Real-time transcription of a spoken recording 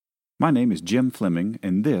My name is Jim Fleming,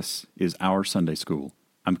 and this is Our Sunday School.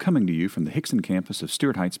 I'm coming to you from the Hickson campus of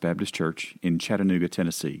Stuart Heights Baptist Church in Chattanooga,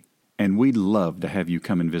 Tennessee. And we'd love to have you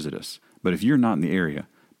come and visit us. But if you're not in the area,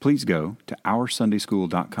 please go to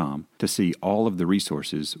OurSundaySchool.com to see all of the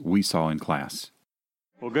resources we saw in class.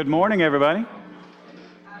 Well, good morning, everybody.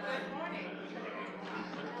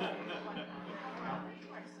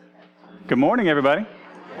 Good morning, everybody.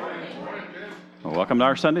 Well, welcome to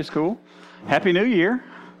Our Sunday School. Happy New Year.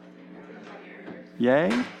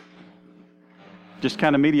 Yay. Just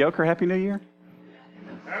kind of mediocre Happy New Year?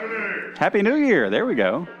 Happy New Year. Happy New Year. There we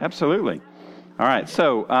go. Absolutely. All right.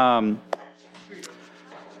 So,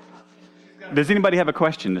 does anybody have a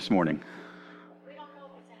question this morning?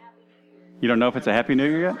 You don't know if it's a Happy New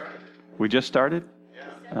Year yet? We just started?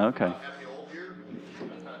 Okay.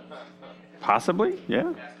 Possibly?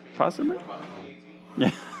 Yeah. Possibly?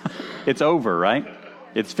 Yeah. It's over, right?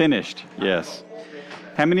 It's finished. Yes.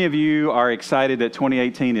 How many of you are excited that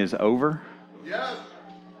 2018 is over? Yes.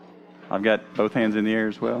 I've got both hands in the air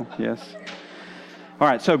as well. Yes. All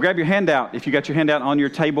right. So grab your handout. If you got your handout on your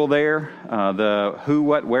table there, the who,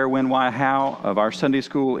 what, where, when, why, how of our Sunday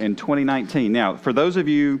school in 2019. Now, for those of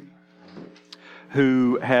you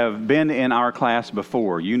who have been in our class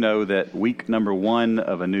before, you know that week number 1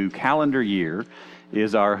 of a new calendar year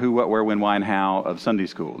is our who, what, where, when, why, and how of Sunday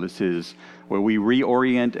school. This is where we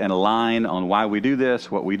reorient and align on why we do this,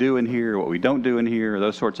 what we do in here, what we don't do in here,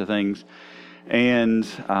 those sorts of things. And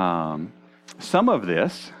some of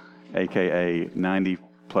this, aka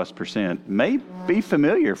 90+%, may be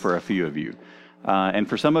familiar for a few of you. And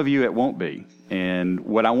for some of you, it won't be. And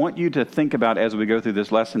what I want you to think about as we go through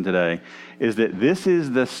this lesson today is that this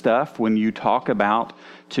is the stuff when you talk about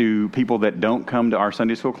to people that don't come to our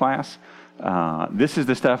Sunday school class. This is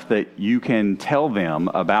the stuff that you can tell them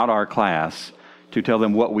about our class, to tell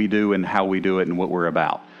them what we do and how we do it and what we're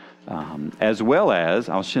about. As well as,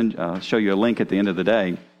 I'll show you a link at the end of the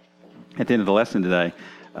day, at the end of the lesson today,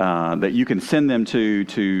 that you can send them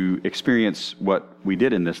to experience what we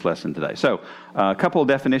did in this lesson today. So, a couple of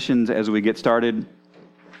definitions as we get started.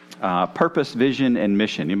 Purpose, vision, and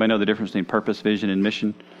mission. Anybody know the difference between purpose, vision, and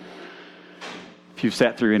mission? If you've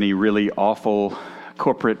sat through any really awful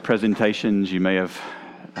corporate presentations, you may have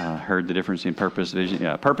heard the difference in purpose, vision.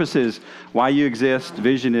 Yeah, purpose is why you exist,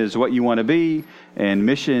 vision is what you want to be, and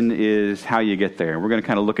mission is how you get there. We're going to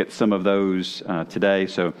kind of look at some of those today.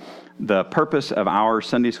 So the purpose of our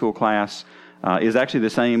Sunday school class is actually the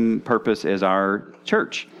same purpose as our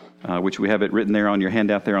church, which we have it written there on your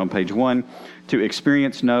handout there on page 1, to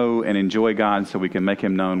experience, know, and enjoy God so we can make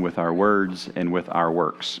Him known with our words and with our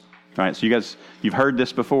works. All right, so you guys, you've heard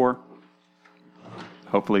this before?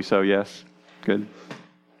 Hopefully so, yes. Good.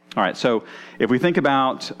 All right, so if we think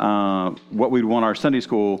about what we'd want our Sunday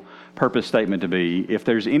school purpose statement to be, if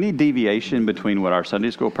there's any deviation between what our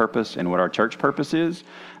Sunday school purpose and what our church purpose is,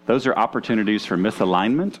 those are opportunities for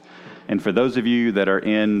misalignment. And for those of you that are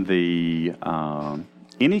in the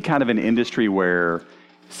any kind of an industry where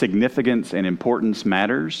significance and importance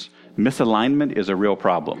matters, misalignment is a real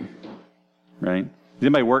problem, right? Does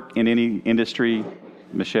anybody work in any industry,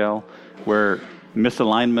 Michelle, where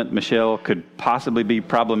misalignment, Michelle, could possibly be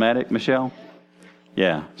problematic, Michelle?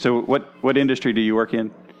 Yeah. So what industry do you work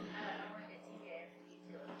in?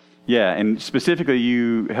 Yeah, and specifically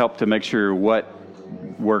you help to make sure what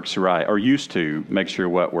works right, or used to make sure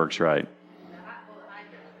what works right.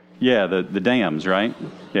 Yeah, the dams, right?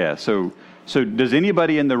 Yeah, so does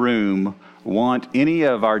anybody in the room want any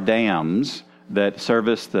of our dams that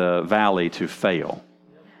service the valley to fail?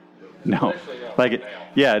 No.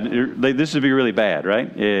 This would be really bad,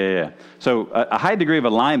 right? Yeah. So a high degree of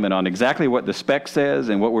alignment on exactly what the spec says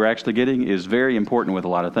and what we're actually getting is very important with a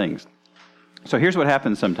lot of things. So here's what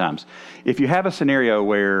happens sometimes. If you have a scenario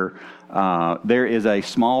where there is a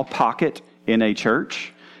small pocket in a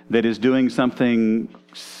church that is doing something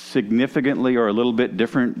significantly or a little bit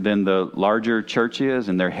different than the larger church is,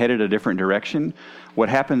 and they're headed a different direction, what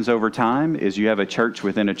happens over time is you have a church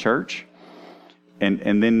within a church.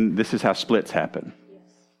 And then this is how splits happen.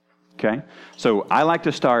 Okay? So I like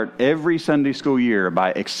to start every Sunday school year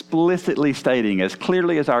by explicitly stating as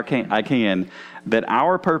clearly as I can that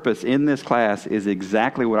our purpose in this class is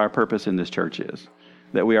exactly what our purpose in this church is,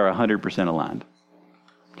 that we are 100% aligned.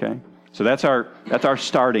 Okay? So that's our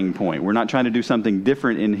starting point. We're not trying to do something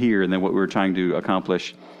different in here than what we're trying to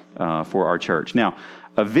accomplish for our church. Now,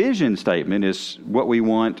 a vision statement is what we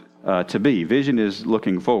want to be. Vision is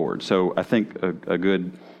looking forward. So I think a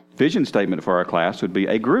good vision statement for our class would be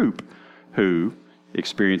a group who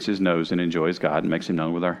experiences, knows, and enjoys God and makes Him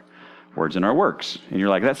known words and our works. And you're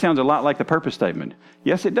like, that sounds a lot like the purpose statement.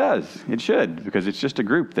 Yes, it does. It should, because it's just a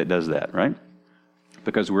group that does that, right?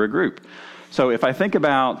 Because we're a group. So if I think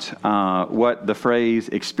about what the phrase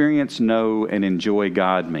experience, know, and enjoy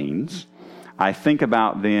God means, I think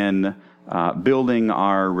about then building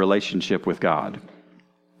our relationship with God.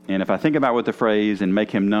 And if I think about what the phrase and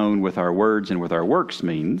make him known with our words and with our works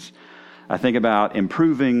means, I think about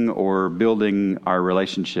improving or building our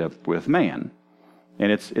relationship with man.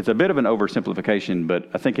 And it's a bit of an oversimplification, but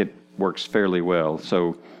I think it works fairly well.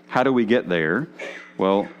 So how do we get there?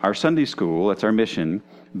 Well, our Sunday school, that's our mission,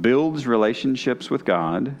 builds relationships with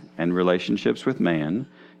God and relationships with man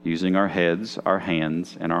using our heads, our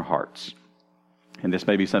hands, and our hearts. And this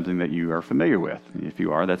may be something that you are familiar with. If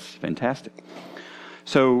you are, that's fantastic.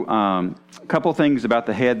 So a couple things about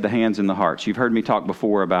the head, the hands, and the hearts. You've heard me talk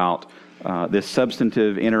before about this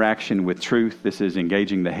substantive interaction with truth. This is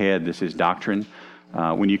engaging the head. This is doctrine.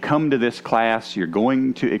 When you come to this class, you're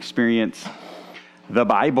going to experience the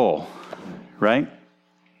Bible, right?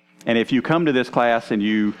 And if you come to this class and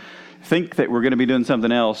you think that we're going to be doing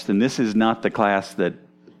something else, then this is not the class that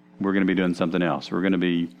we're going to be doing something else. We're going to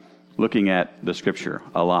be looking at the Scripture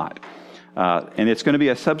a lot. And it's going to be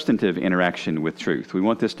a substantive interaction with truth. We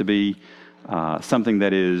want this to be something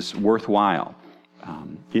that is worthwhile.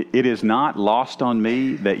 It is not lost on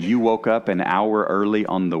me that you woke up an hour early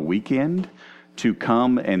on the weekend to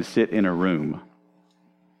come and sit in a room.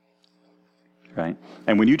 Right?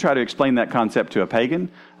 And when you try to explain that concept to a pagan's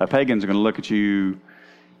going to look at you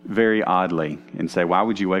very oddly and say, why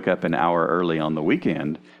would you wake up an hour early on the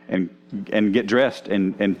weekend and get dressed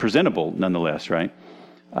and presentable nonetheless, right?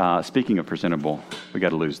 Speaking of presentable, we got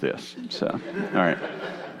to lose this. So, all right.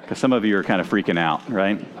 Because some of you are kind of freaking out,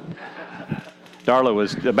 right? Darla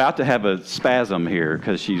was about to have a spasm here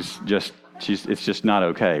because it's just not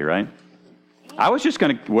okay, right? I was just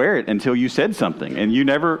going to wear it until you said something, and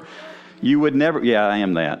you would never, yeah, I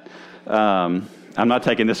am that. I'm not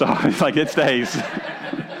taking this off. It's like it stays.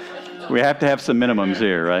 We have to have some minimums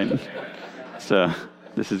here, right? So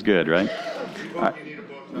this is good, right?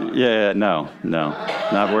 Yeah, no.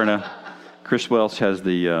 Not wearing Chris Welch has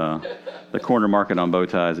the corner market on bow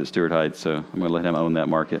ties at Stewart Heights, so I'm going to let him own that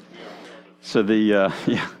market. So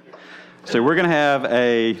So we're going to have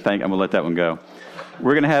I'm going to let that one go.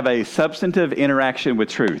 We're going to have a substantive interaction with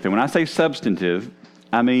truth. And when I say substantive,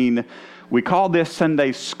 I mean, we call this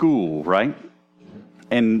Sunday school, right?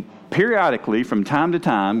 And periodically, from time to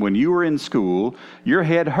time, when you were in school, your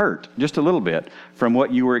head hurt just a little bit from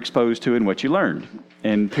what you were exposed to and what you learned.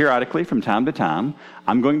 And periodically, from time to time,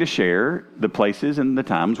 I'm going to share the places and the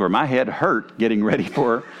times where my head hurt getting ready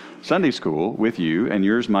for Sunday school with you, and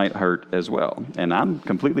yours might hurt as well. And I'm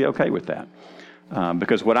completely okay with that.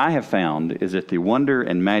 Because what I have found is that the wonder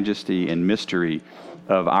and majesty and mystery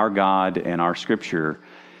of our God and our Scripture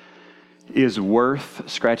is worth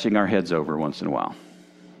scratching our heads over once in a while.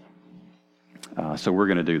 So we're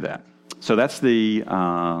going to do that. So that's the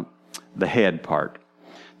head part.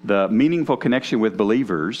 The meaningful connection with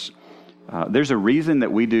believers, there's a reason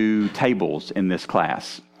that we do tables in this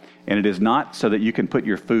class. And it is not so that you can put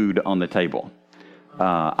your food on the table.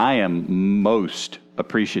 I am most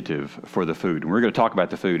appreciative for the food. And we're going to talk about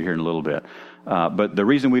the food here in a little bit. But the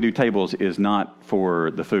reason we do tables is not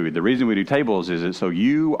for the food. The reason we do tables is so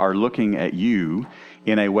you are looking at you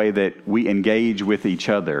in a way that we engage with each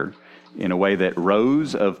other in a way that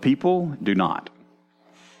rows of people do not.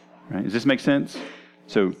 Right? Does this make sense?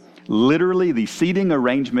 So literally the seating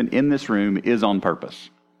arrangement in this room is on purpose.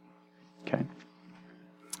 Okay?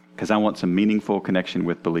 Because I want some meaningful connection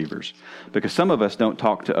with believers. Because some of us don't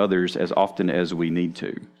talk to others as often as we need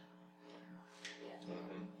to.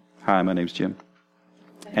 Hi, my name's Jim.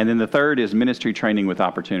 And then the third is ministry training with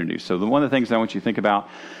opportunities. So one of the things that I want you to think about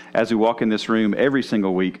as we walk in this room every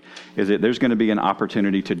single week is that there's going to be an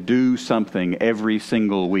opportunity to do something every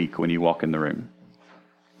single week when you walk in the room.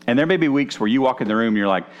 And there may be weeks where you walk in the room and you're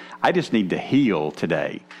like, I just need to heal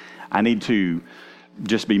today. I need to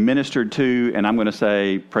just be ministered to, and I'm going to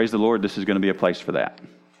say, praise the Lord, this is going to be a place for that.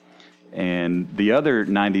 And the other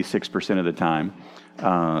 96% of the time,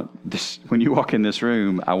 when you walk in this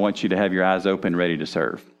room, I want you to have your eyes open, ready to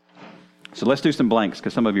serve. So let's do some blanks,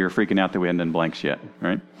 because some of you are freaking out that we haven't done blanks yet,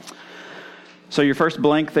 right? So your first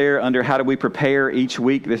blank there under how do we prepare each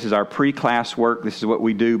week, this is our pre-class work. This is what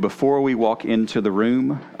we do before we walk into the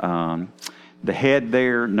room. The head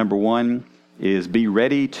there, number one, is be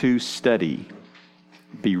ready to study.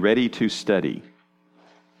 Be ready to study.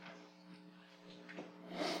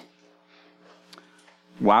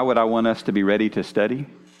 Why would I want us to be ready to study?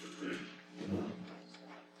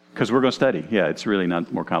 Because we're going to study. Yeah, it's really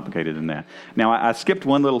not more complicated than that. Now, I skipped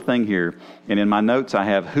one little thing here, and in my notes I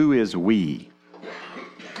have, who is we?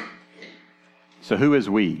 So who is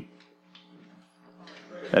we?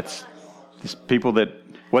 That's just people that,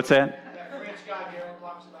 what's that?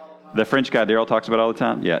 The French guy Daryl talks about all the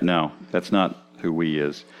time? Yeah, no, that's not who we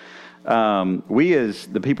is. We is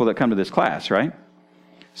the people that come to this class, right?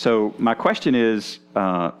 So my question is,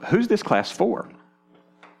 who's this class for?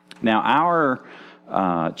 Now, our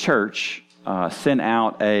church sent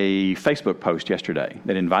out a Facebook post yesterday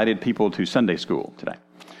that invited people to Sunday school today.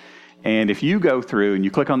 And if you go through and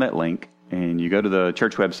you click on that link and you go to the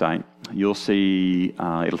church website, you'll see,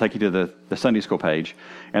 it'll take you to the Sunday school page,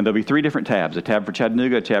 and there'll be 3 different tabs, a tab for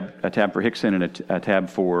Chattanooga, a tab for Hickson, and a tab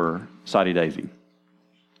for Soddy Daisy.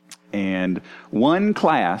 And one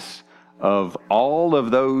class of all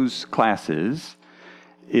of those classes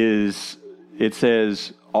it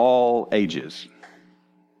says all ages.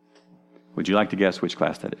 Would you like to guess which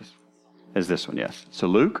class that is? Is this one, yes. So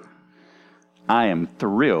Luke, I am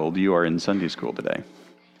thrilled you are in Sunday school today.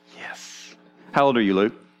 Yes. How old are you,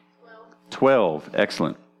 Luke? 12.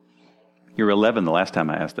 Excellent. You were 11 the last time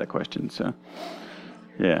I asked that question, so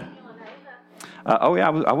yeah. Oh yeah,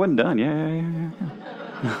 I wasn't done. Yeah.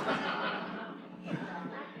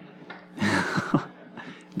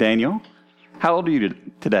 Daniel, how old are you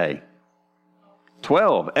today?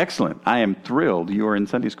 12. Excellent. I am thrilled you are in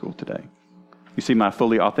Sunday school today. You see my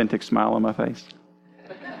fully authentic smile on my face?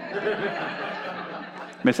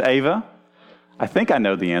 Miss Ava, I think I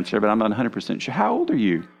know the answer, but I'm not 100% sure. How old are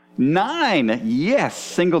you? 9. Yes,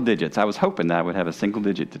 single digits. I was hoping that I would have a single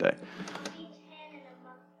digit today.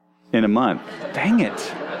 In a month. Dang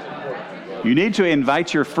it. You need to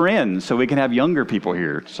invite your friends so we can have younger people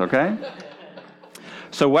here, okay?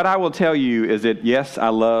 So what I will tell you is that, yes, I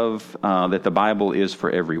love that the Bible is for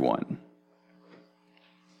everyone.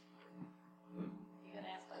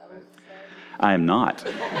 I am not.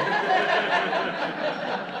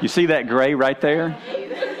 You see that gray right there?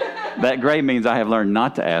 That gray means I have learned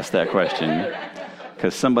not to ask that question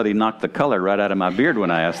because somebody knocked the color right out of my beard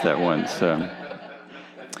when I asked that once.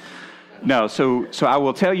 No, so I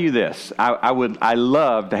will tell you this. I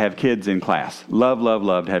love to have kids in class. Love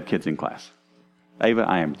to have kids in class. Ava,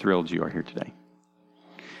 I am thrilled you are here today.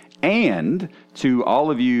 And to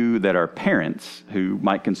all of you that are parents who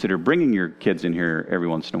might consider bringing your kids in here every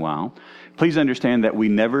once in a while, please understand that we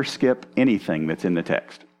never skip anything that's in the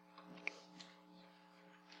text.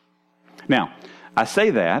 Now, I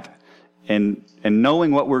say that, and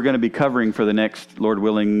knowing what we're going to be covering for the next, Lord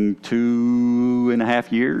willing,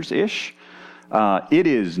 2.5 years-ish, it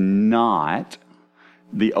is not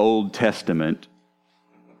the Old Testament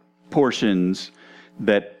portions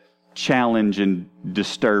that challenge and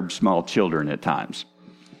disturb small children at times.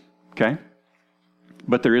 Okay?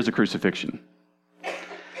 But there is a crucifixion.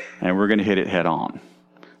 And we're going to hit it head on.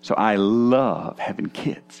 So I love having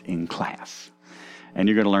kids in class. And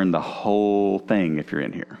you're going to learn the whole thing if you're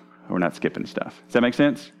in here. We're not skipping stuff. Does that make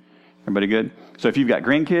sense? Everybody good? So if you've got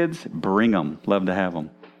grandkids, bring them. Love to have them.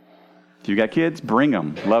 If you've got kids, bring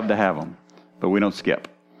them. Love to have them. But we don't skip.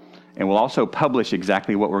 And we'll also publish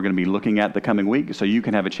exactly what we're going to be looking at the coming week so you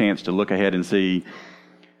can have a chance to look ahead and see,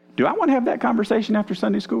 do I want to have that conversation after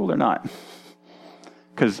Sunday school or not?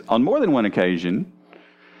 Because on more than one occasion,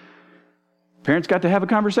 parents got to have a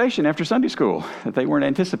conversation after Sunday school that they weren't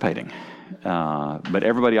anticipating. But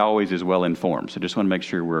everybody always is well informed. So just want to make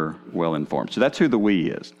sure we're well informed. So that's who the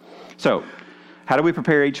we is. So how do we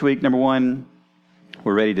prepare each week? Number 1,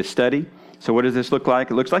 we're ready to study. So what does this look like?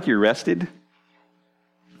 It looks like you're rested.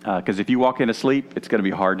 Because if you walk in asleep, it's going to be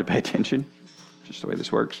hard to pay attention. Just the way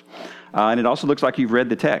this works. And it also looks like you've read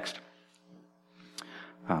the text.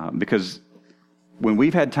 Because when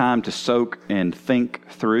we've had time to soak and think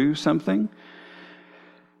through something,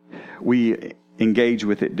 we engage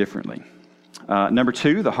with it differently. Number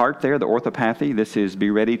 2, the heart there, the orthopathy, this is be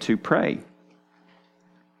ready to pray.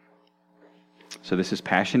 So this is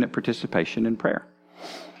passionate participation in prayer.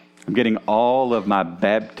 I'm getting all of my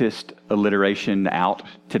Baptist alliteration out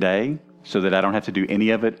today so that I don't have to do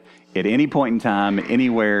any of it at any point in time,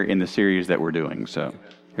 anywhere in the series that we're doing. So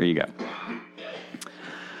here you go.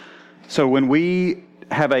 So when we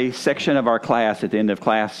have a section of our class at the end of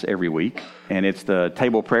class every week, and it's the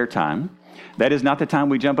table prayer time, that is not the time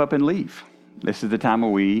we jump up and leave. This is the time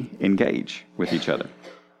where we engage with each other.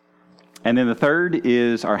 And then the third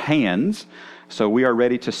is our hands. So we are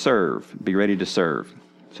ready to serve. Be ready to serve.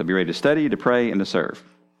 So be ready to study, to pray, and to serve.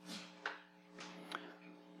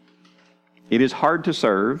 It is hard to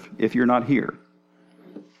serve if you're not here.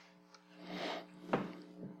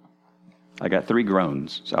 I got 3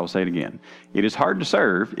 groans, so I will say it again. It is hard to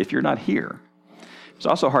serve if you're not here. It's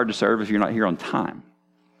also hard to serve if you're not here on time.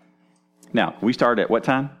 Now, we start at what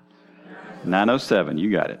time? 9:07. You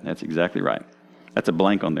got it. That's exactly right. That's a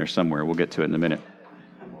blank on there somewhere. We'll get to it in a minute.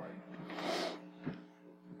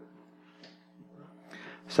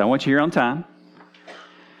 So I want you here on time,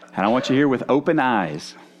 and I want you here with open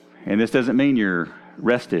eyes. And this doesn't mean you're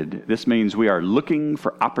rested. This means we are looking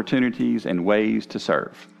for opportunities and ways to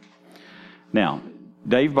serve. Now,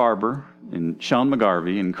 Dave Barber and Sean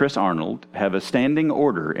McGarvey and Chris Arnold have a standing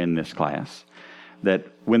order in this class that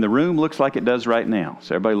when the room looks like it does right now,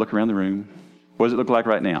 so everybody look around the room. What does it look like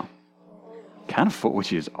right now? Kind of full,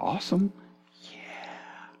 which is awesome.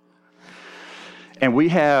 And we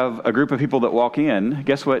have a group of people that walk in.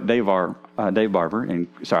 Guess what? Dave Barber, and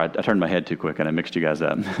sorry, I turned my head too quick and I mixed you guys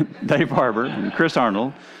up. Dave Barber and Chris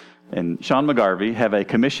Arnold and Sean McGarvey have a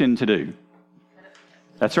commission to do.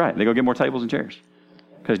 That's right. They go get more tables and chairs.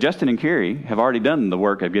 Because Justin and Carrie have already done the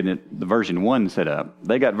work of getting the version 1 set up.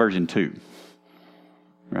 They got version 2.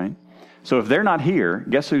 Right? So if they're not here,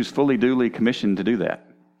 guess who's fully duly commissioned to do that?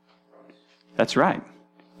 That's right.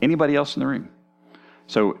 Anybody else in the room.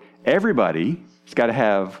 So everybody has got to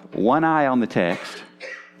have one eye on the text.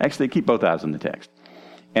 Actually, keep both eyes on the text.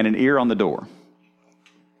 And an ear on the door.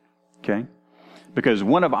 Okay? Because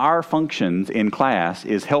one of our functions in class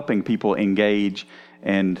is helping people engage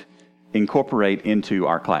and incorporate into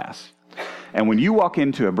our class. And when you walk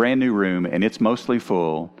into a brand new room and it's mostly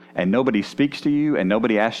full and nobody speaks to you and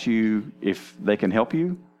nobody asks you if they can help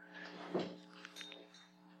you,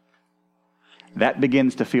 that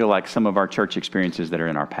begins to feel like some of our church experiences that are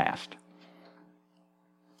in our past.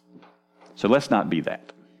 So let's not be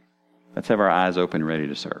that. Let's have our eyes open, ready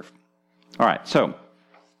to serve. All right, so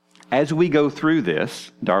as we go through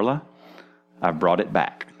this, Darla, I've brought it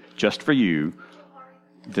back just for you.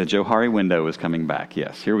 The Johari window is coming back.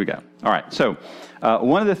 Yes, here we go. All right, so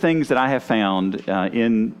one of the things that I have found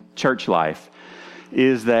in church life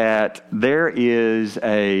is that there is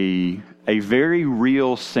a very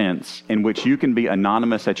real sense in which you can be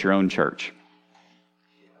anonymous at your own church.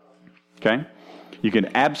 Okay? You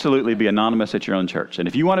can absolutely be anonymous at your own church. And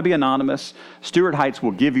if you want to be anonymous, Stewart Heights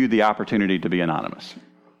will give you the opportunity to be anonymous.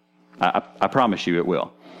 I promise you it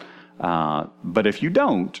will. But if you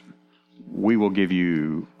don't, we will give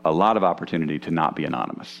you a lot of opportunity to not be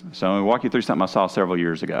anonymous. So I'm going to walk you through something I saw several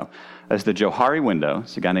years ago. That's the Johari window.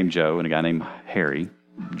 It's a guy named Joe and a guy named Harry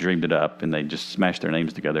dreamed it up, and they just smashed their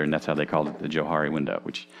names together, and that's how they called it the Johari window,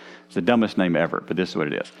 which is the dumbest name ever, but this is what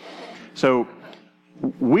it is. So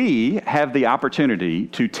we have the opportunity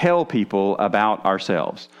to tell people about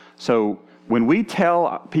ourselves. So when we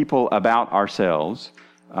tell people about ourselves,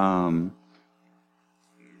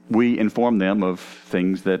 we inform them of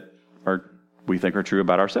things that we think are true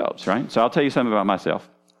about ourselves, right? So I'll tell you something about myself.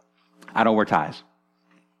 I don't wear ties.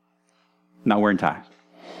 I'm not wearing ties.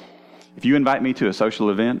 If you invite me to a social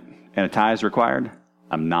event and a tie is required,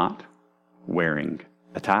 I'm not wearing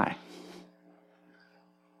a tie.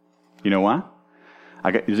 You know why?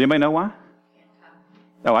 Does anybody know why?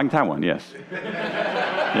 Oh, I can tie one, yes.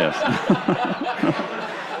 Yes.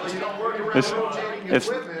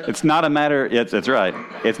 It's not a matter, that's right.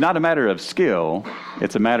 It's not a matter of skill,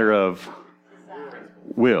 it's a matter of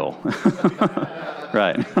will.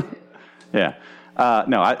 Right. Yeah.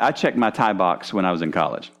 No, I checked my tie box when I was in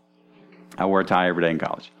college. I wore a tie every day in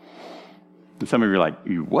college. And some of you are like,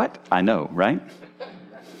 you what? I know, right?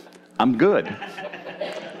 I'm good.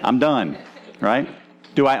 I'm done, right?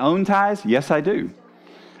 Do I own ties? Yes, I do.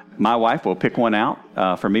 My wife will pick one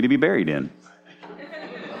out for me to be buried in.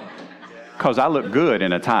 Because I look good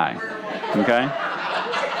in a tie, okay?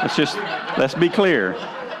 Let's be clear.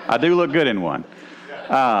 I do look good in one.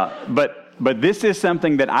 But this is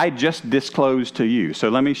something that I just disclosed to you. So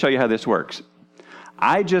let me show you how this works.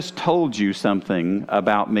 I just told you something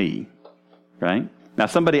about me, right? Now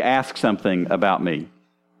somebody asks something about me.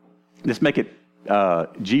 Let's make it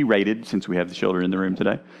G-rated since we have the children in the room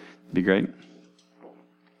today. Be great.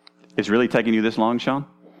 It's really taking you this long, Sean?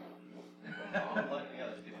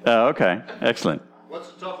 Oh, okay. Excellent. What's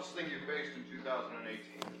the toughest thing you faced in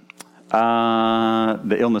 2018?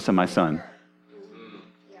 The illness of my son.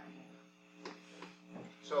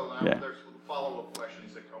 So now there's follow-up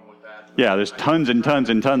questions that come with that. Yeah, there's tons and tons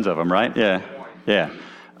and tons of them, right? Yeah. Yeah.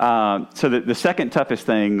 So the second toughest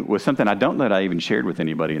thing was something I don't know that I even shared with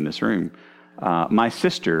anybody in this room. My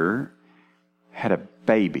sister had a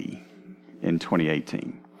baby in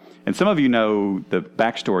 2018. And some of you know the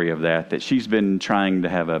backstory of that she's been trying to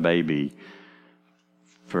have a baby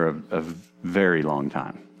for a very long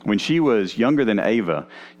time. When she was younger than Ava,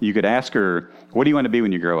 you could ask her, what do you want to be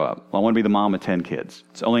when you grow up? Well, I want to be the mom of 10 kids.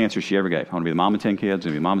 It's the only answer she ever gave. I want to be the mom of 10 kids, I want to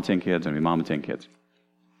be the mom of 10 kids, I want to be the mom of 10 kids.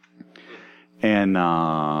 And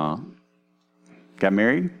got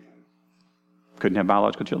married, couldn't have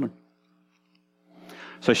biological children.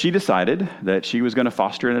 So she decided that she was going to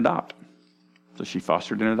foster and adopt. So she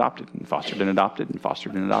fostered and adopted, and fostered and adopted, and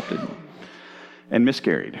fostered and adopted, and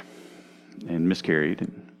miscarried, and miscarried,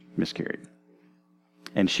 and miscarried.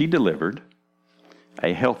 And she delivered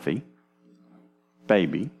a healthy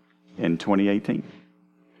baby in 2018.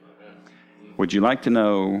 Would you like to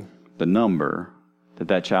know the number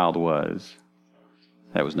that child was?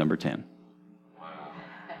 That was number 10.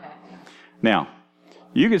 Now,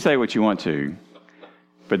 you can say what you want to,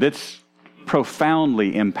 but it's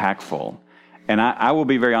profoundly impactful. And I will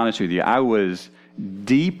be very honest with you. I was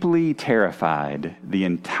deeply terrified the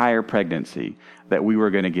entire pregnancy that we were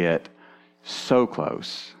going to get so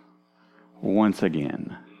close once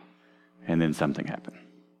again. And then something happened.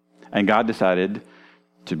 And God decided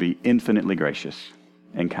to be infinitely gracious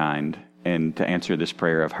and kind and to answer this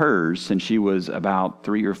prayer of hers since she was about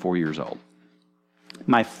 3 or 4 years old.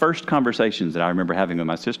 My first conversations that I remember having with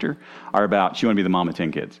my sister are about she wanted to be the mom of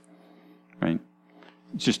 10 kids, right?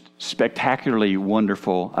 It's just spectacularly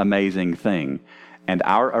wonderful, amazing thing. And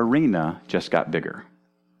our arena just got bigger.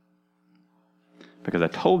 Because I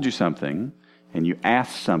told you something, and you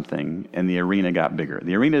asked something, and the arena got bigger.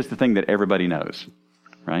 The arena is the thing that everybody knows,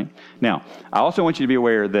 right? Now, I also want you to be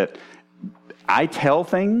aware that I tell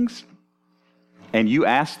things, and you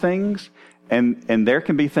ask things, and there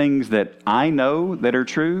can be things that I know that are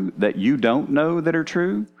true, that you don't know that are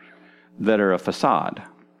true, that are a facade,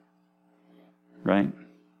 right?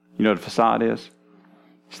 You know what a facade is?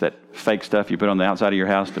 It's that fake stuff you put on the outside of your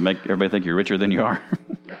house to make everybody think you're richer than you are.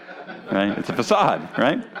 Right? It's a facade,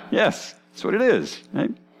 right? Yes, that's what it is,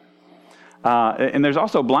 right? And there's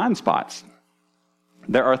also blind spots.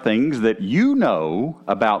 There are things that you know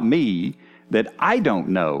about me that I don't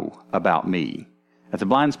know about me. That's a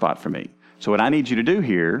blind spot for me. So what I need you to do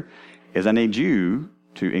here is I need you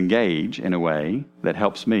to engage in a way that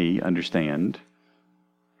helps me understand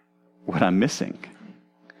what I'm missing.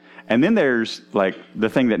 And then there's like the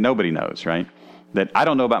thing that nobody knows, right? That I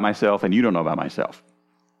don't know about myself and you don't know about myself.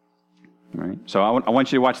 Right? So I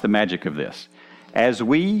want you to watch the magic of this. As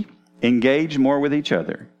we engage more with each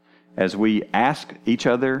other, as we ask each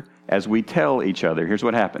other, as we tell each other, here's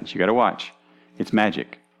what happens. You got to watch. It's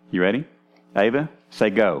magic. You ready? Ava, say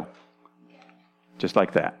go. Just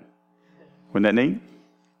like that. Wasn't that neat?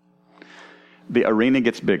 The arena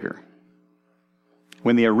gets bigger.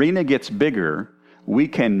 When the arena gets bigger, we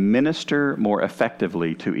can minister more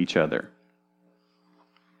effectively to each other.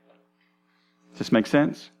 Does this make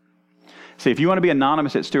sense? See, if you want to be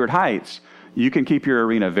anonymous at Stewart Heights, you can keep your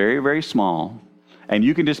arena very, very small, and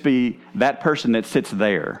you can just be that person that sits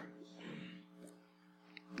there.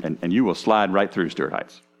 And you will slide right through Stewart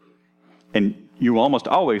Heights. And you will almost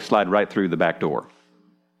always slide right through the back door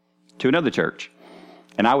to another church.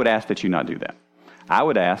 And I would ask that you not do that. I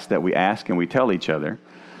would ask that we ask and we tell each other,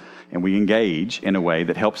 and we engage in a way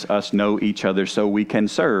that helps us know each other so we can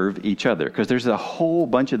serve each other. Because there's a whole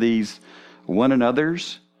bunch of these one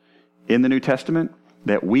another's in the New Testament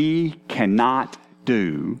that we cannot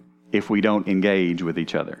do if we don't engage with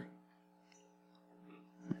each other.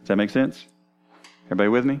 Does that make sense? Everybody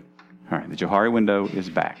with me? All right, the Johari window is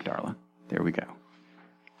back, Darla. There we go.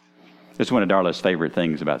 It's one of Darla's favorite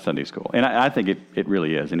things about Sunday school. And I think it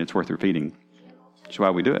really is, and it's worth repeating. That's why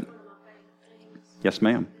we do it. Yes,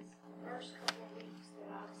 ma'am. First couple of weeks that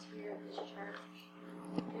I was here at this church,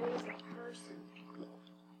 there was a person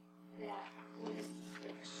that was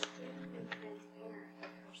extremely transparent with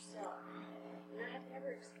herself. And I have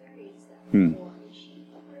never experienced that before. And she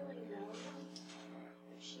didn't really know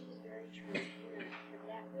that she was very transparent. And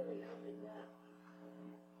that really opened up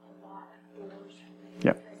a lot of doors for me.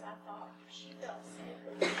 Yep. Because I thought she felt safe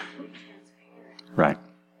enough to be transparent. Right.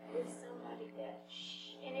 With somebody that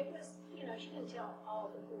and it was, she didn't tell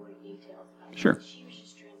all the gory details about it. Sure. She was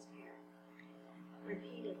just transparent,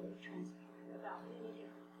 repeatedly transparent about many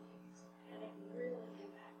different things. And it really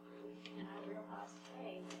impacted me. And I realized,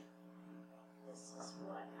 hey, this is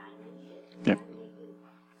what I needed. Yep. I needed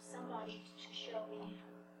somebody to show me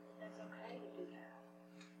that that's okay to do that.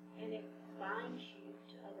 And it binds you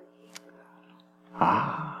to other people.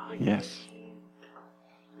 Ah, It yes. gives you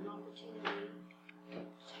an opportunity to have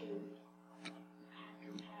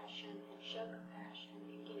compassion and show compassion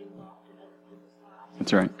and get involved in other people's lives.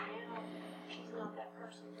 That's right. Now, she's not that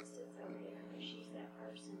person that sits over there, but she's that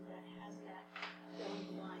person that has that fill in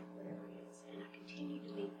the blank, whatever it is. And I continue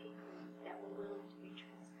to meet people that were willing to be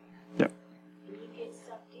transparent.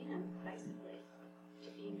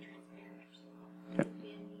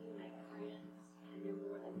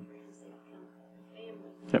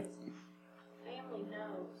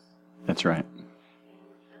 That's right.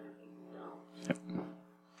 and other people don't. Yep.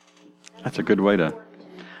 That's a good way to,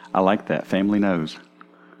 I like that. Family knows.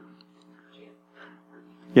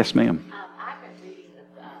 Yes, ma'am. I've been reading the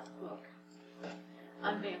book,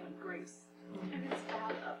 Unveiling Grace, and it's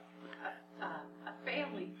about a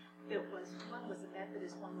family that one was a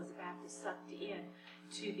Methodist, one was a Baptist, sucked in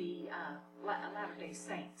to the Latter-day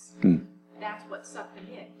Saints. That's what sucked them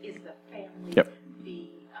in, is the family, Yep.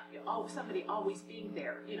 somebody always being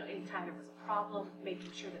there, anytime there was a problem,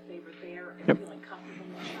 making sure that they were there and Yep. feeling comfortable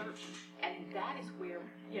in the church. And that is where,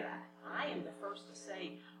 I am the first to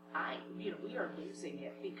say, we are losing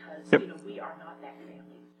it because, Yep. we are not that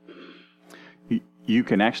family. You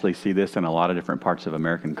can actually see this in a lot of different parts of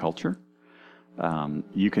American culture.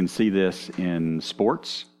 You can see this in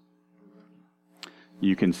sports.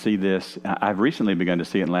 You can see this. I've recently begun to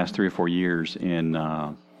see it in the last 3 or 4 years in,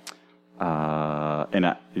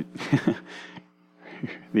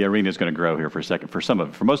 the arena is going to grow here for a second.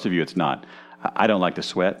 For most of you, it's not. I don't like to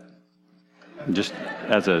sweat. Just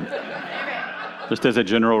as a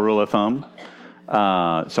general rule of thumb.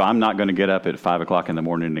 So I'm not going to get up at 5 o'clock in the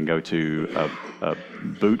morning and go to a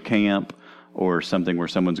boot camp or something where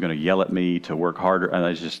someone's going to yell at me to work harder. And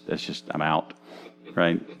it's just I'm out,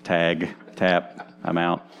 right? Tag, tap, I'm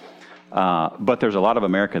out. But there's a lot of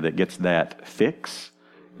America that gets that fix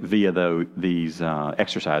via these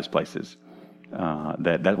exercise places.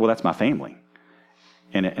 That's my family.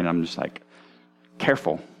 And I'm just like,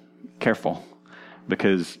 careful,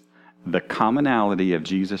 because the commonality of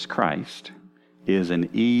Jesus Christ is an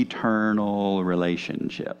eternal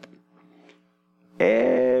relationship.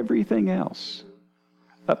 Everything else,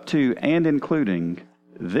 up to and including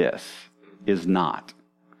this, is not.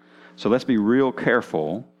 So let's be real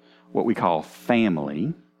careful what we call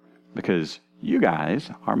family, because you guys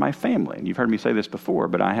are my family. And you've heard me say this before,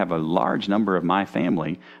 but I have a large number of my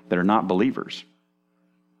family that are not believers.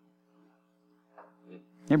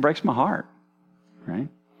 It breaks my heart, right?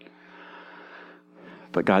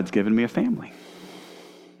 But God's given me a family,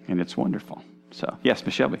 and it's wonderful. So, yes,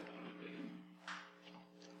 Miss Shelby.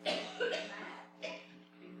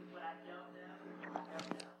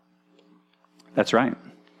 That's right.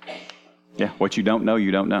 Yeah, what you don't know,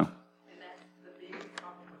 you don't know. And that's the biggest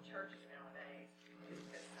problem with churches nowadays, is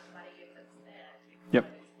that somebody gets upset Yep.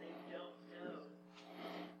 because they don't know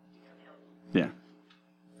you can help them. Yeah.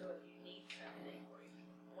 So if you need something or you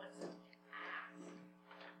want something, ask,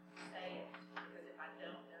 say it, because if I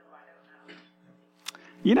don't know, I don't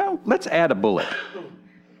know. Let's add a bullet.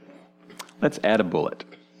 Let's add a bullet.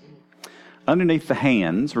 Underneath the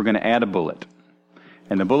hands, we're going to add a bullet.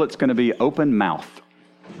 And the bullet's going to be open mouth.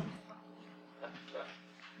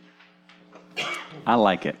 I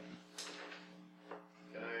like it.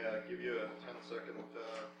 Can I give you a 10-second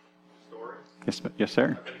story? Yes,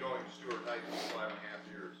 sir. I've been going to Stuart Heights for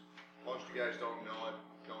 5.5 years. Most of you guys don't know it,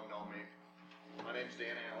 don't know me. My name's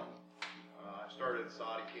Dan Allen. I started at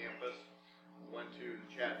Saudi campus, went to the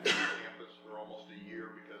Chattanooga campus for almost a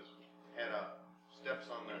year because I had a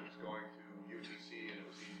stepson that was going to UTC and it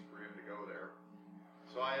was easy for him to go there.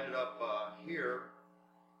 So I ended up here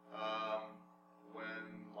when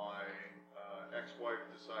my ex-wife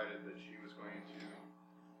decided that she was going to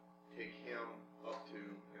take him up to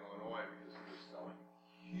Illinois because he was selling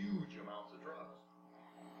huge amounts of drugs.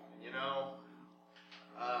 And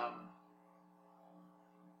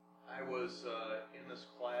I was in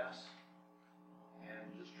this class and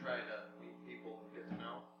just trying to meet people and get to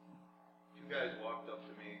know. 2 guys walked up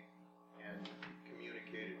to me and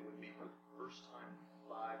communicated with me for the first time in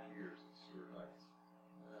 5 years at Stuart Heights.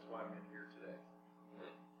 And that's why I'm in here today.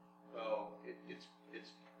 So it's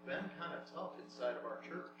been kind of tough inside of our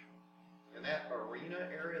church. And that arena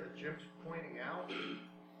area that Jim's pointing out,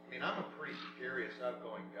 I'm a pretty curious,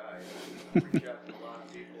 outgoing guy. I reach out to a lot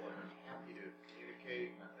of people and I'm happy to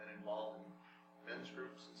communicate. And I've been involved in men's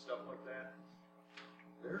groups and stuff like that.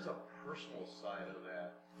 There's a personal side of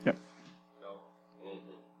that. Yep. So,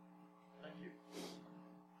 thank you.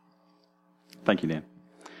 Thank you, Dan.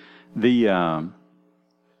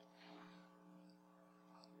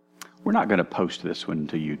 We're not going to post this one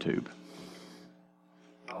to YouTube.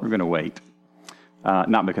 We're going to wait.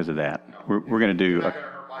 Not because of that. We're going to do...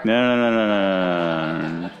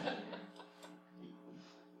 No.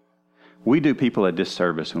 We do people a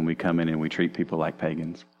disservice when we come in and we treat people like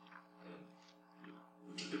pagans.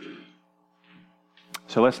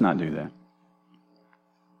 So let's not do that.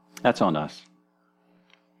 That's on us.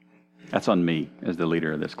 That's on me as the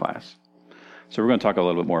leader of this class. So we're going to talk a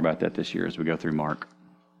little bit more about that this year as we go through Mark.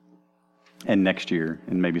 And next year,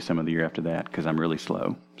 and maybe some of the year after that, because I'm really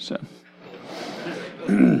slow. So,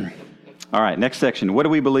 All right, next section. What do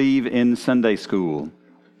we believe in Sunday school?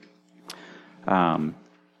 Well,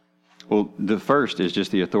 the first is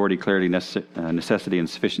just the authority, clarity, necessity, and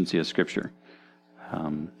sufficiency of Scripture.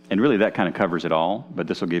 And really that kind of covers it all, but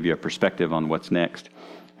this will give you a perspective on what's next.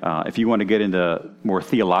 If you want to get into more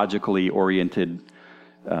theologically oriented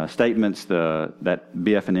statements, that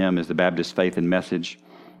BF&M is the Baptist Faith and Message.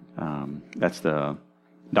 That's the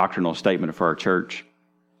doctrinal statement for our church.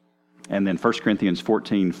 And then 1 Corinthians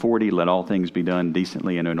 14:40, let all things be done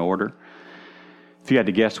decently and in order. If you had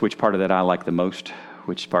to guess which part of that I like the most,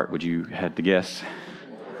 which part would you have to guess?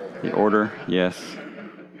 The order, yes.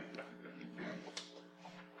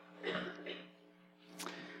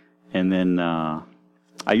 And then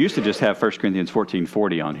I used to just have 1 Corinthians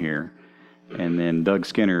 14:40 on here, and then Doug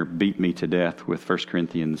Skinner beat me to death with 1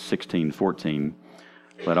 Corinthians 16:14.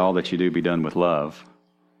 Let all that you do be done with love.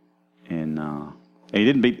 And he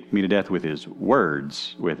didn't beat me to death with his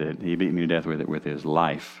words with it. He beat me to death with it with his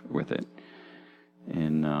life with it.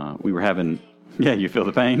 And we were having, yeah, you feel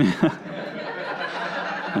the pain?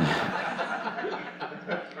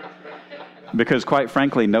 Because quite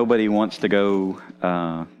frankly, nobody wants to go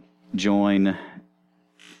join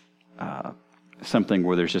something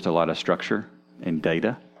where there's just a lot of structure and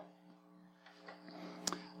data.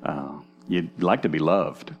 You'd like to be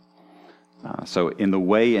loved. So in the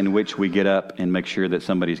way in which we get up and make sure that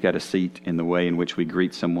somebody's got a seat, in the way in which we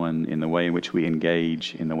greet someone, in the way in which we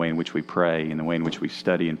engage, in the way in which we pray, in the way in which we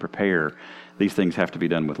study and prepare, these things have to be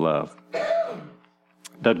done with love.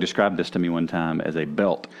 Doug described this to me one time as a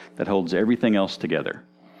belt that holds everything else together.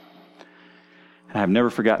 And I've never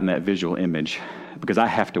forgotten that visual image because I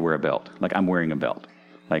have to wear a belt. Like I'm wearing a belt.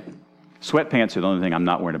 Like sweatpants are the only thing I'm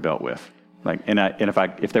not wearing a belt with. Like, and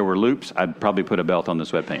if there were loops, I'd probably put a belt on the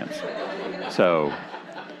sweatpants. So,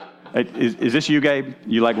 is this you, Gabe?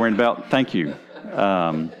 You like wearing a belt? Thank you.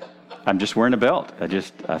 I'm just wearing a belt.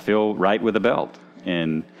 I feel right with a belt.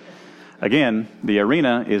 And again, the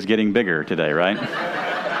arena is getting bigger today, right?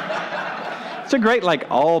 It's a great,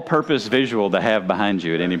 like, all-purpose visual to have behind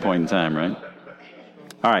you at any point in time, right?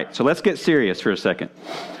 All right, so let's get serious for a second.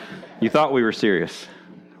 You thought we were serious.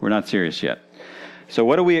 We're not serious yet. So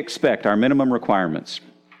what do we expect? Our minimum requirements.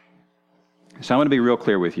 So I'm going to be real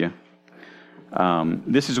clear with you.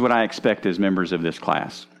 This is what I expect as members of this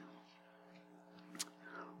class.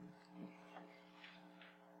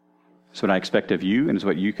 It's what I expect of you, and it's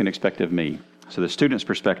what you can expect of me. So the student's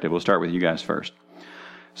perspective, we'll start with you guys first.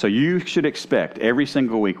 So you should expect every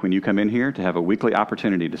single week when you come in here to have a weekly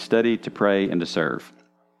opportunity to study, to pray, and to serve.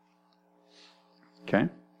 Okay?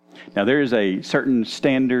 Now, there is a certain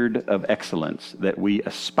standard of excellence that we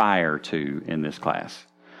aspire to in this class.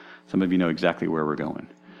 Some of you know exactly where we're going.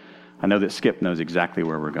 I know that Skip knows exactly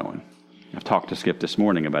where we're going. I've talked to Skip this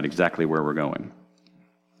morning about exactly where we're going.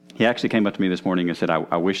 He actually came up to me this morning and said,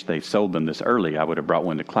 I wish they sold them this early. I would have brought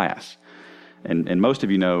one to class. And most of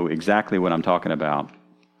you know exactly what I'm talking about.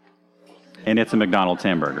 And it's a McDonald's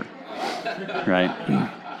hamburger, right?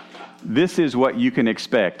 This is what you can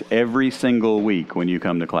expect every single week when you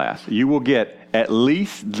come to class. You will get at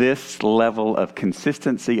least this level of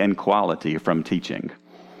consistency and quality from teaching.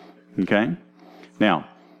 Okay? Now,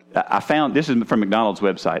 I found, this is from McDonald's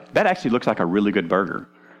website. That actually looks like a really good burger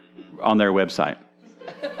on their website.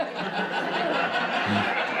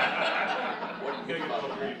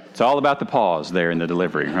 It's all about the pause there in the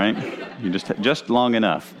delivery, right? You just long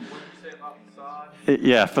enough.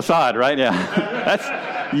 Yeah, facade, right?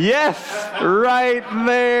 Yeah. Yes, right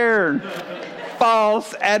there.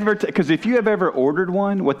 False advertising. Because if you have ever ordered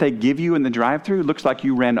one, what they give you in the drive-thru looks like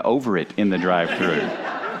you ran over it in the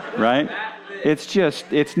drive-thru, right?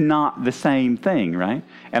 It's not the same thing, right?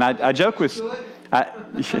 And I joke with,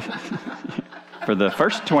 for the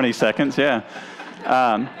first 20 seconds, yeah.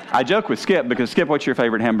 I joke with Skip because, Skip, what's your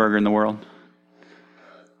favorite hamburger in the world?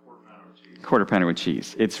 Quarter pounder with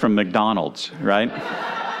cheese. It's from McDonald's, right?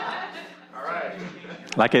 All right.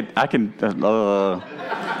 Like it, I can,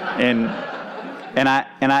 and I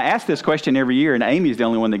ask this question every year, and Amy's the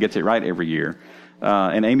only one that gets it right every year.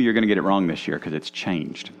 And Amy, you're going to get it wrong this year because it's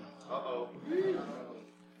changed. Uh-oh.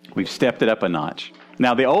 We've stepped it up a notch.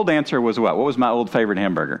 Now, the old answer was what? What was my old favorite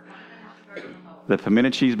hamburger? The pimento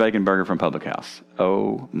cheese bacon burger from Public House.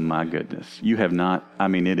 Oh, my goodness. You have not, I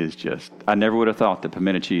mean, it is just, I never would have thought that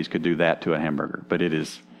pimento cheese could do that to a hamburger, but it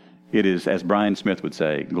is, as Brian Smith would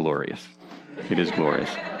say, glorious. It is glorious.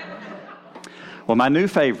 Well, my new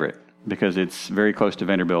favorite, because it's very close to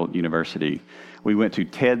Vanderbilt University, we went to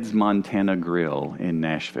Ted's Montana Grill in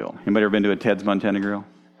Nashville. Anybody ever been to a Ted's Montana Grill?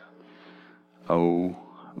 Oh,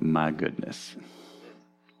 my goodness.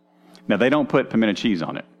 Now, they don't put pimento cheese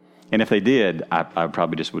on it. And if they did, I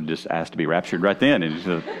probably would just ask to be raptured right then. And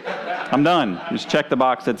just, I'm done. Just check the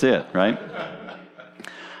box. That's it, right?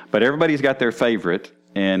 But everybody's got their favorite.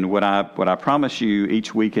 And what I promise you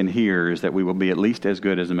each week in here is that we will be at least as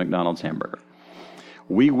good as a McDonald's hamburger.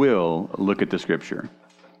 We will look at the Scripture.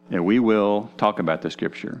 And we will talk about the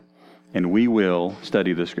Scripture. And we will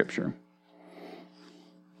study the Scripture.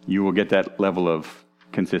 You will get that level of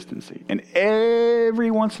consistency. And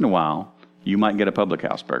every once in a while, you might get a Public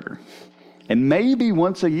House burger. And maybe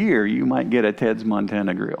once a year, you might get a Ted's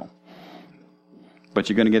Montana Grill. But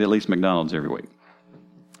you're going to get at least McDonald's every week.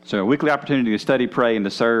 So a weekly opportunity to study, pray, and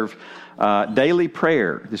to serve. Daily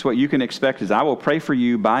prayer. This is what you can expect is I will pray for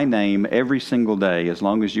you by name every single day as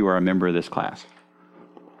long as you are a member of this class.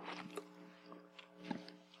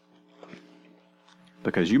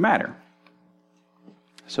 Because you matter.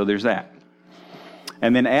 So there's that.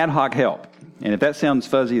 And then ad hoc help. And if that sounds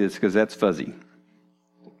fuzzy, that's because that's fuzzy.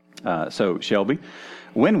 So, Shelby,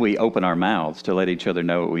 when we open our mouths to let each other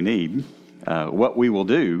know what we need, what we will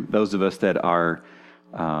do, those of us that are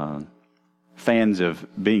fans of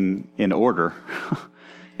being in order,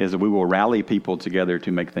 is that we will rally people together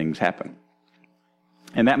to make things happen.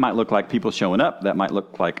 And that might look like people showing up. That might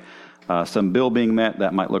look like some bill being met.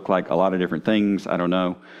 That might look like a lot of different things. I don't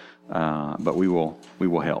know. But we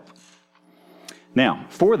will help. Now,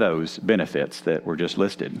 for those benefits that were just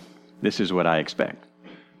listed, this is what I expect.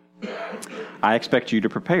 I expect you to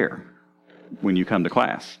prepare when you come to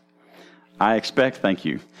class. I expect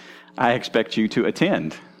you to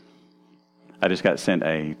attend. I just got sent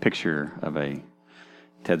a picture of a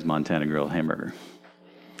Ted's Montana Grill hamburger.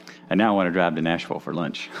 And now I want to drive to Nashville for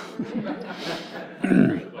lunch.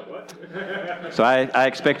 So I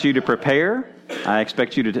expect you to prepare. I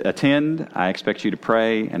expect you to attend. I expect you to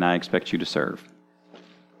pray. And I expect you to serve.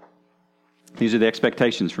 These are the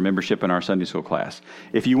expectations for membership in our Sunday school class.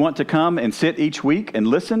 If you want to come and sit each week and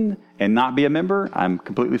listen and not be a member, I'm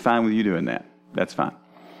completely fine with you doing that. That's fine.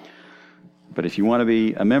 But if you want to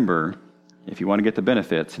be a member, if you want to get the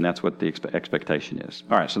benefits, and that's what the expectation is.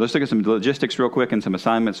 All right, so let's look at some logistics real quick and some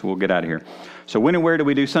assignments. We'll get out of here. So when and where do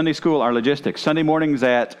we do Sunday school? Our logistics. Sunday mornings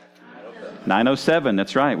at 9:07.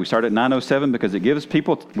 That's right. We start at 9:07 because it gives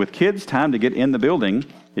people with kids time to get in the building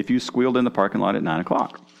if you squealed in the parking lot at 9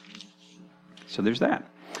 o'clock. So there's that.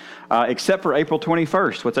 Except for April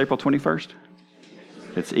 21st. What's April 21st?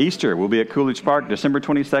 It's Easter. We'll be at Coolidge Park December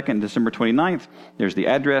 22nd, December 29th. There's the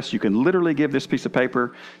address. You can literally give this piece of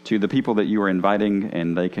paper to the people that you are inviting,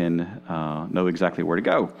 and they can know exactly where to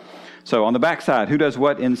go. So on the back side, who does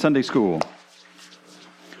what in Sunday school?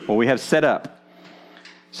 Well, we have set up.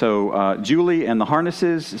 So Julie and the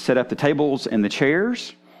harnesses set up the tables and the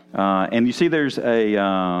chairs. And you see there's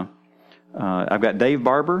I've got Dave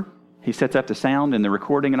Barber. He sets up the sound and the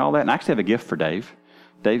recording and all that. And I actually have a gift for Dave.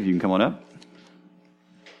 Dave, you can come on up.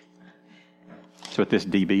 That's what this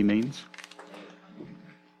DB means.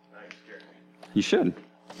 You should.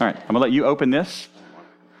 All right, I'm going to let you open this.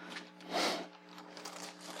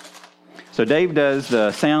 So Dave does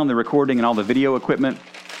the sound, the recording, and all the video equipment.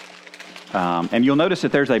 And you'll notice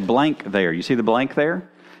that there's a blank there. You see the blank there?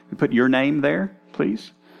 You put your name there,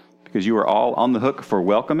 please, because you are all on the hook for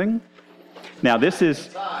welcoming. Now it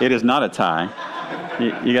is not a tie.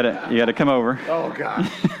 You gotta come over. Oh,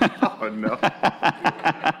 God. Oh, no.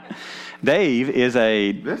 Dave is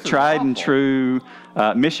a tried and true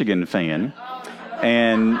Michigan fan.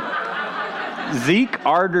 And Zeke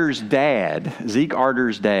Arter's dad is Zeke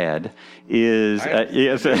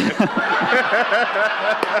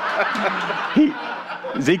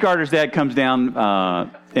Arter's dad comes down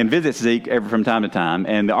and visits Zeke from time to time,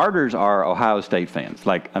 and the Arters are Ohio State fans.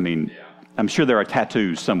 I'm sure there are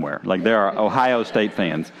tattoos somewhere. There are Ohio State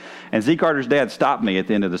fans. And Zeke Arter's dad stopped me at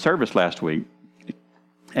the end of the service last week,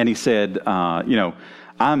 and he said, I've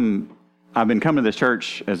been coming to this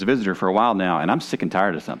church as a visitor for a while now, and I'm sick and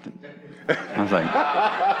tired of something. I was like,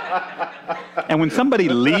 and when somebody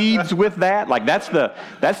leads with that, that's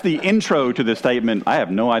the intro to the statement. I have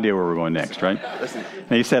no idea where we're going next, right?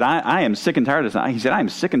 And he said, I am sick and tired of something. He said, I am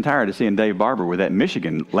sick and tired of seeing Dave Barber with that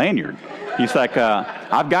Michigan lanyard. He's like,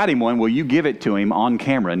 I've got him one. Will you give it to him on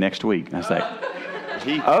camera next week? And I was like,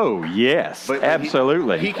 oh, yes, but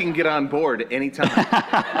absolutely. He can get on board anytime.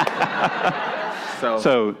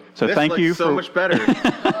 So thank you for so much better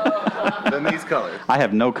than these colors. I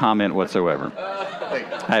have no comment whatsoever.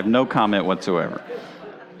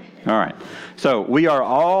 All right. So we are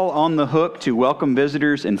all on the hook to welcome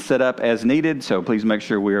visitors and set up as needed. So please make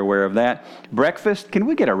sure we are aware of that. Breakfast. Can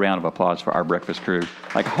we get a round of applause for our breakfast crew?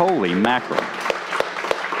 Holy mackerel.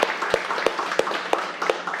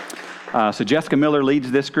 So Jessica Miller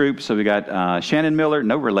leads this group. So we got Shannon Miller,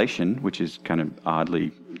 no relation, which is kind of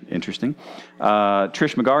oddly interesting.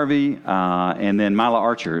 Trish McGarvey, and then Mila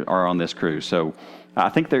Archer are on this crew. So I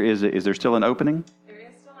think there is there still an opening? There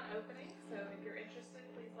is still an opening, so if you're interested,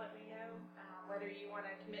 please let me know whether you want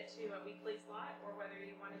to commit to a weekly slot or whether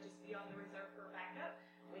you want to just be on the reserve for backup.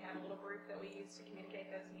 We have a little group that we use to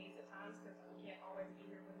communicate those needs at times because we can't always be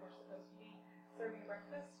here when we're supposed to be serving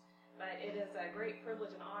breakfast. But it is a great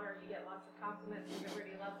privilege and honor. You get lots of compliments.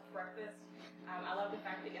 Everybody loves breakfast. I love the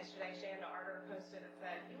fact that yesterday Shanda Arter posted and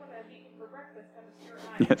said, "You want to meet me for breakfast? Come to Stuart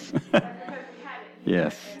High." Yes. That's because we had it here.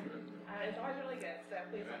 Yes. And, it's always really good. So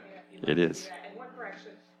please let me know if you'd It like is. to do that. And one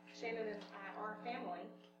correction, Shannon and I are family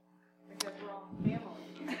because we're all family.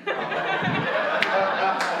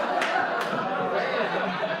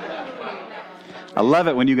 I love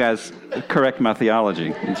it when you guys correct my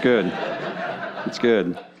theology. It's good. It's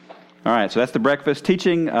good. All right, so that's the breakfast.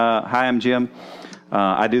 Teaching, hi, I'm Jim.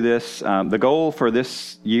 I do this. The goal for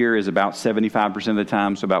this year is about 75% of the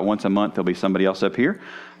time, so about once a month there'll be somebody else up here.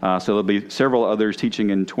 So there'll be several others teaching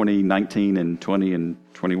in 2019 and 20 and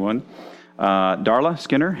 21. Darla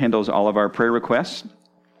Skinner handles all of our prayer requests.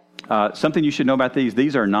 Something you should know about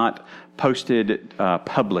these are not posted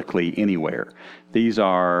publicly anywhere. These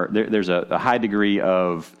are, there's a high degree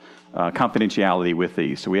of confidentiality with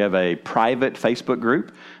these. So we have a private Facebook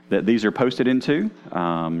group that these are posted into.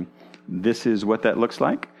 This is what that looks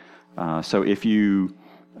like. So if you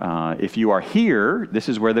are here, this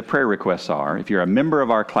is where the prayer requests are. If you're a member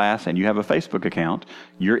of our class and you have a Facebook account,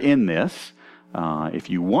 you're in this. If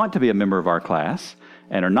you want to be a member of our class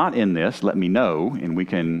and are not in this, let me know and we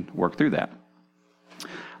can work through that.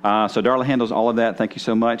 So Darla handles all of that. Thank you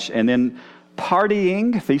so much. And then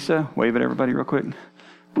partying. Thesa, wave at everybody real quick.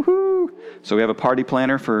 Woohoo! So we have a party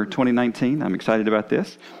planner for 2019. I'm excited about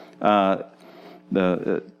this.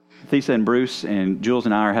 Thesa and Bruce and Jules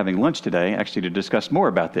and I are having lunch today, actually, to discuss more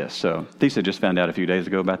about this. So Thesa just found out a few days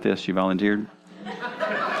ago about this. She volunteered.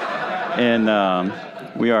 And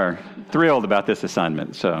we are thrilled about this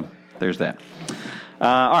assignment. So there's that.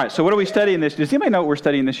 All right, so what are we studying this? Does anybody know what we're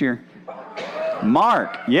studying this year?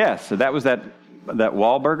 Mark, yes. So that was that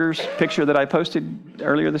Wahlburgers picture that I posted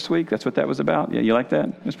earlier this week. That's what that was about. Yeah, you like that?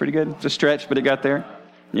 It was pretty good. It's a stretch, but it got there.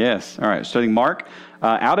 Yes. All right. Studying Mark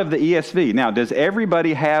out of the ESV. Now, does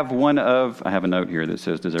everybody have one of? I have a note here that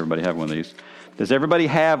says, "Does everybody have one of these?" Does everybody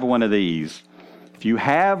have one of these? If you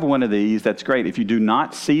have one of these, that's great. If you do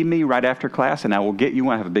not see me right after class, and I will get you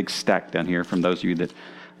one. I have a big stack down here from those of you that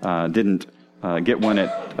didn't get one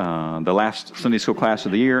at the last Sunday school class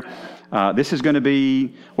of the year. This is going to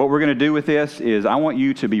be, what we're going to do with this is I want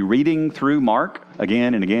you to be reading through Mark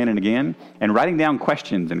again and again and again and writing down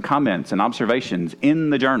questions and comments and observations in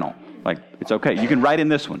the journal. Like, it's okay. You can write in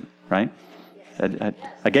this one, right?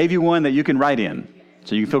 I gave you one that you can write in,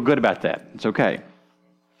 so you can feel good about that. It's okay.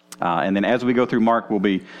 And then as we go through Mark, we'll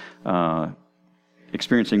be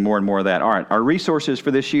experiencing more and more of that. All right, our resources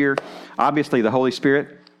for this year, obviously the Holy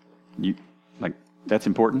Spirit, that's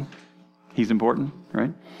important. He's important,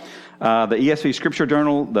 right? The ESV Scripture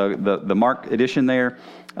Journal, the Mark edition there.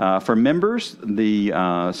 For members, the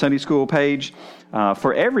Sunday School page.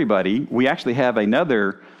 For everybody, we actually have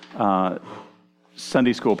another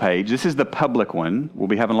Sunday School page. This is the public one. We'll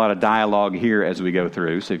be having a lot of dialogue here as we go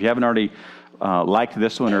through. So if you haven't already liked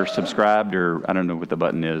this one or subscribed, or I don't know what the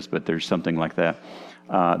button is, but there's something like that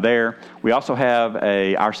there. We also have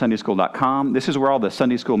a OurSundaySchool.com. This is where all the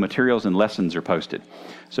Sunday School materials and lessons are posted.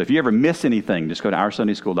 So if you ever miss anything, just go to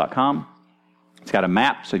OurSundaySchool.com. It's got a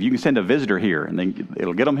map, so if you can send a visitor here, and then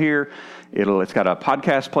it'll get them here. It's got a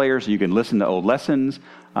podcast player, so you can listen to old lessons.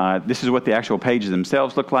 This is what the actual pages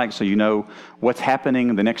themselves look like, so you know what's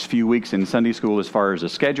happening the next few weeks in Sunday School as far as a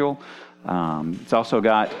schedule. It's also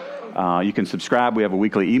got, you can subscribe. We have a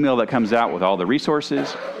weekly email that comes out with all the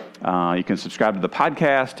resources. You can subscribe to the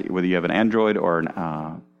podcast, whether you have an Android or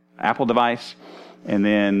an Apple device. And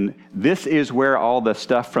then this is where all the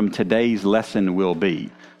stuff from today's lesson will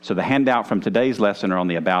be. So the handout from today's lesson are on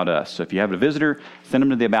the About Us. So if you have a visitor, send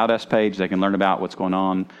them to the About Us page. They can learn about what's going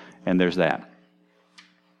on, and there's that.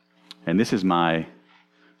 And this is my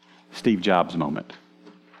Steve Jobs moment.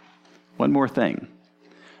 One more thing.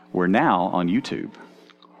 We're now on YouTube.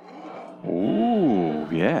 Oh,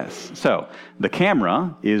 yes. So the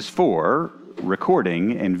camera is for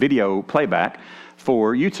recording and video playback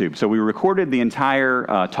for YouTube. So we recorded the entire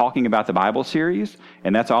Talking About the Bible series,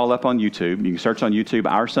 and that's all up on YouTube. You can search on YouTube,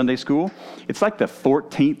 Our Sunday School. It's like the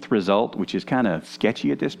 14th result, which is kind of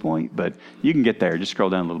sketchy at this point, but you can get there. Just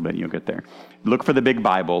scroll down a little bit and you'll get there. Look for the big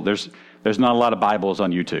Bible. There's not a lot of Bibles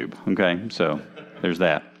on YouTube, okay? So there's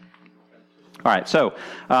that. All right, so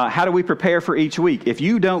how do we prepare for each week? If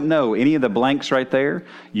you don't know any of the blanks right there,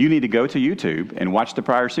 you need to go to YouTube and watch the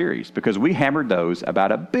prior series because we hammered those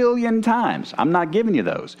about 1 billion times. I'm not giving you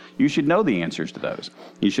those. You should know the answers to those.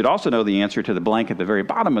 You should also know the answer to the blank at the very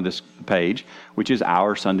bottom of this page, which is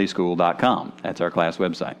OurSundaySchool.com. That's our class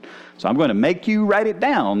website. So I'm going to make you write it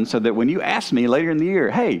down so that when you ask me later in the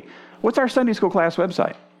year, hey, what's our Sunday School class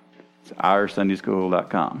website? It's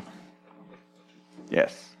OurSundaySchool.com.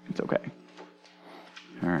 Yes, it's okay.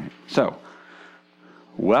 All right, so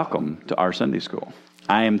welcome to our Sunday School.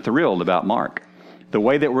 I am thrilled about Mark. The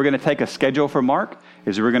way that we're going to take a schedule for Mark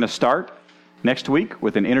is we're going to start next week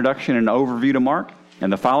with an introduction and overview to Mark,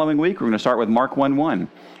 and the following week we're going to start with Mark 1:1,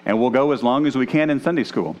 and we'll go as long as we can in Sunday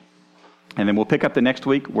School. And then we'll pick up the next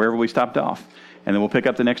week wherever we stopped off, and then we'll pick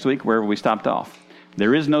up the next week wherever we stopped off.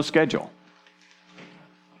 There is no schedule.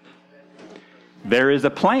 There is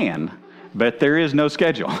a plan, but there is no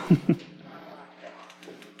schedule.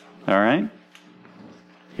 All right,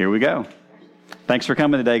 here we go. Thanks for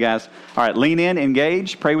coming today, guys. All right, lean in,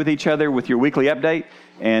 engage, pray with each other with your weekly update,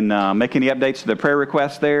 and make any updates to the prayer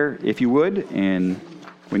requests there if you would. And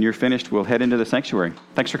when you're finished, we'll head into the sanctuary.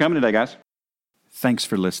 Thanks for coming today, guys. Thanks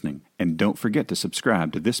for listening, and don't forget to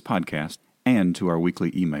subscribe to this podcast and to our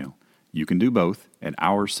weekly email. You can do both at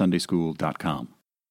OurSundaySchool.com.